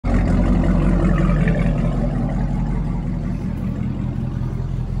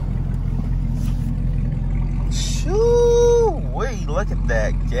look at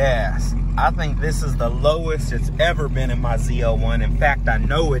that gas. I think this is the lowest it's ever been in my ZL1. In fact, I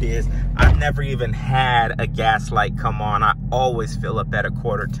know it is. I've never even had a gas light come on. I always fill up at a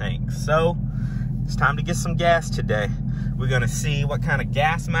quarter tank. So it's time to get some gas today. We're gonna see what kind of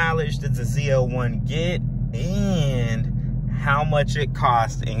gas mileage does the ZL1 get and how much it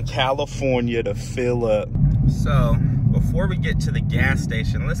costs in California to fill up. So before we get to the gas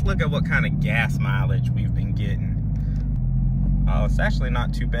station, let's look at what kind of gas mileage we've been getting. Oh, it's actually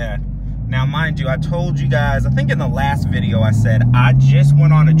not too bad. Now, mind you, I told you guys, I think in the last video I said I just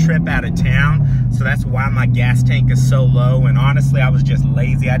went on a trip out of town, so that's why my gas tank is so low. And honestly, I was just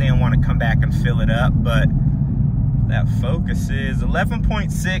lazy. I didn't want to come back and fill it up, but that Focus is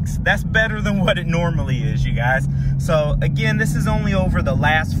 11.6. That's better than what it normally is, you guys. So again, this is only over the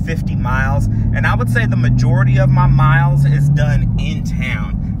last 50 miles, and I would say the majority of my miles is done in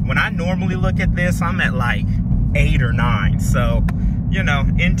town. When I normally look at this, I'm at like 8 or 9. So, you know,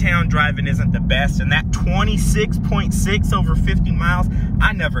 in-town driving isn't the best, and that 26.6 over 50 miles,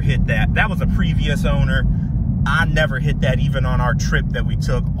 I never hit that. That was a previous owner. I never hit that even on our trip that we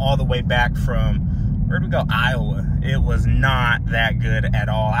took all the way back from, where'd we go? Iowa. It was not that good at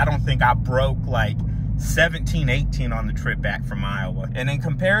all. I don't think I broke like 17, 18 on the trip back from Iowa. And in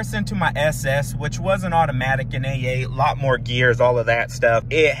comparison to my SS, which was an automatic in A8, a lot more gears, all of that stuff,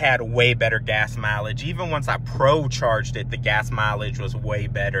 it had way better gas mileage. Even once I Procharged it, the gas mileage was way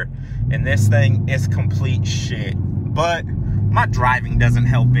better. And this thing is complete shit. But my driving doesn't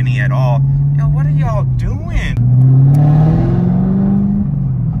help any at all. Yo, what are y'all doing?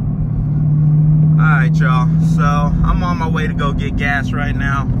 Alright, y'all, so I'm on my way to go get gas right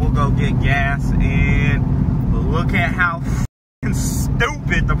now. We'll go get gas, and look at how f***ing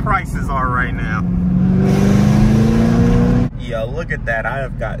stupid the prices are right now. Yo, look at that. I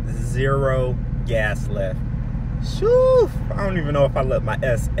have got 0 gas left. Shoo! I don't even know if I let my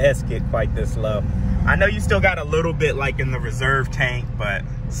SS get quite this low. I know you still got a little bit like in the reserve tank, but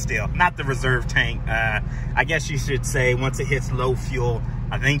still, not the reserve tank. I guess you should say once it hits low fuel,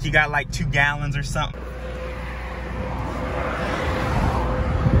 I think you got like 2 gallons or something.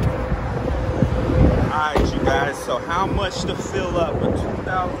 All right, you guys, so how much to fill up a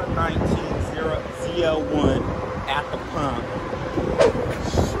 2019 ZL1 at the pump?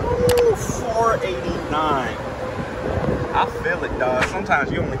 Ooh, $4.89. I feel it, dog.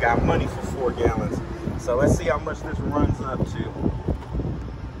 Sometimes you only got money for 4 gallons. So let's see how much this runs up to.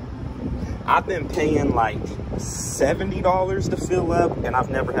 I've been paying like $70 to fill up, and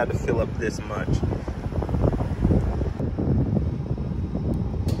I've never had to fill up this much.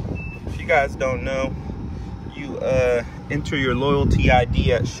 If you guys don't know, you enter your loyalty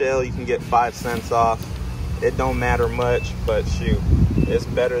ID at Shell, you can get 5 cents off. It don't matter much, but shoot, it's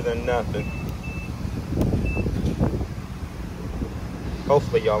better than nothing.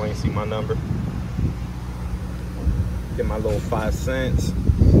 Hopefully y'all ain't see my number. Get my little 5 cents.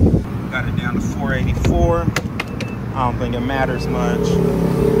 Got it down to $4.84. I don't think it matters much.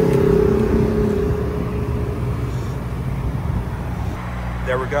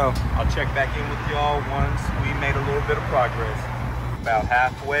 There we go. I'll check back in with y'all once we made a little bit of progress. About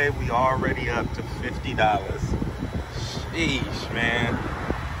halfway, we already up to $50. Sheesh, man.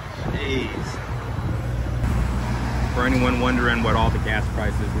 Jeez. For anyone wondering what all the gas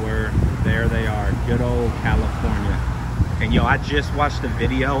prices were, there they are. Good old California. And yo, I just watched a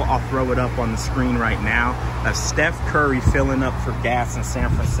video, I'll throw it up on the screen right now, of Steph Curry filling up for gas in San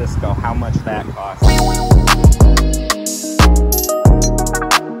Francisco, how much that costs.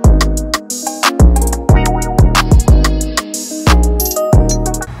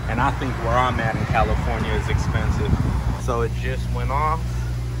 And I think where I'm at in California is expensive. So it just went off.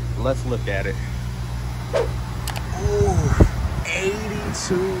 Let's look at it. Ooh,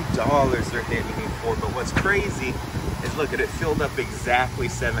 $82 they're hitting me for. But what's crazy is, look at it, filled up exactly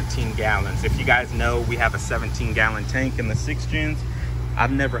 17 gallons. If you guys know, we have a 17-gallon tank in the 6 gens.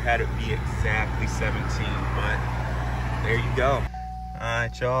 I've never had it be exactly 17, but there you go. All right,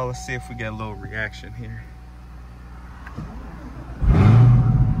 y'all, let's see if we get a little reaction here.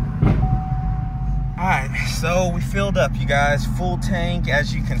 All right, so we filled up, you guys, full tank,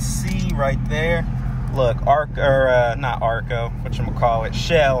 as you can see right there. Look, not Arco, whatchamacallit,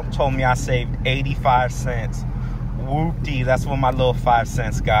 Shell told me I saved 85 cents. Whoop-dee, that's what my little 5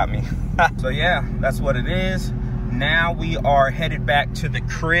 cents got me. So yeah, that's what it is. Now we are headed back to the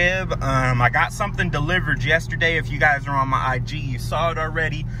crib. I got something delivered yesterday. If you guys are on my IG, you saw it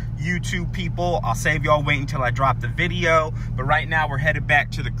already. YouTube people, I'll save y'all wait until I drop the video. But right now we're headed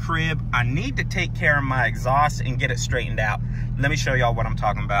back to the crib. I need to take care of my exhaust and get it straightened out. Let me show y'all what I'm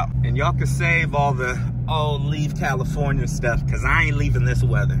talking about. And y'all can save all the, oh, leave California stuff, because I ain't leaving this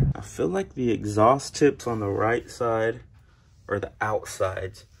weather. I feel like the exhaust tips on the right side, or the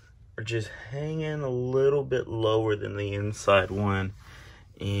outsides, are just hanging a little bit lower than the inside one.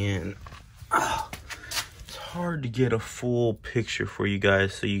 And it's hard to get a full picture for you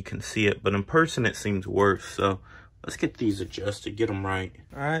guys so you can see it, but in person it seems worse. So let's get these adjusted, get them right.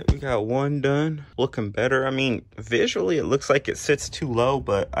 All right, we got one done, looking better. I mean, visually it looks like it sits too low,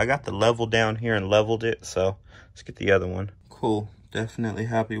 but I got the level down here and leveled it. So let's get the other one. Cool, definitely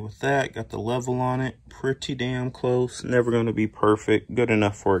happy with that. Got the level on it, pretty damn close. Never gonna be perfect, good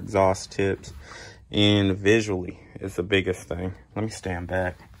enough for exhaust tips. And visually is the biggest thing. Let me stand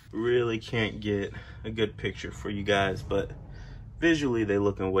back. Really can't get a good picture for you guys, but visually they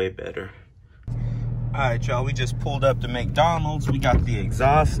looking way better. All right, y'all, we just pulled up to McDonald's. We got the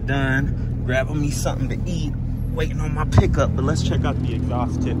exhaust done, grabbing me something to eat, waiting on my pickup. But let's check out the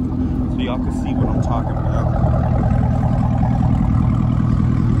exhaust tip so y'all can see what I'm talking about.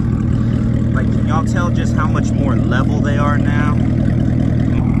 Like, can y'all tell just how much more level they are now?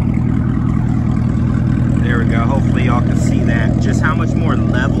 There we go. Hopefully y'all can see that. Just how much more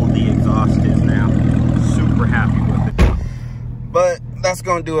level the exhaust is now. Super happy with it. But that's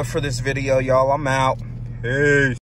gonna do it for this video, y'all. I'm out. Peace.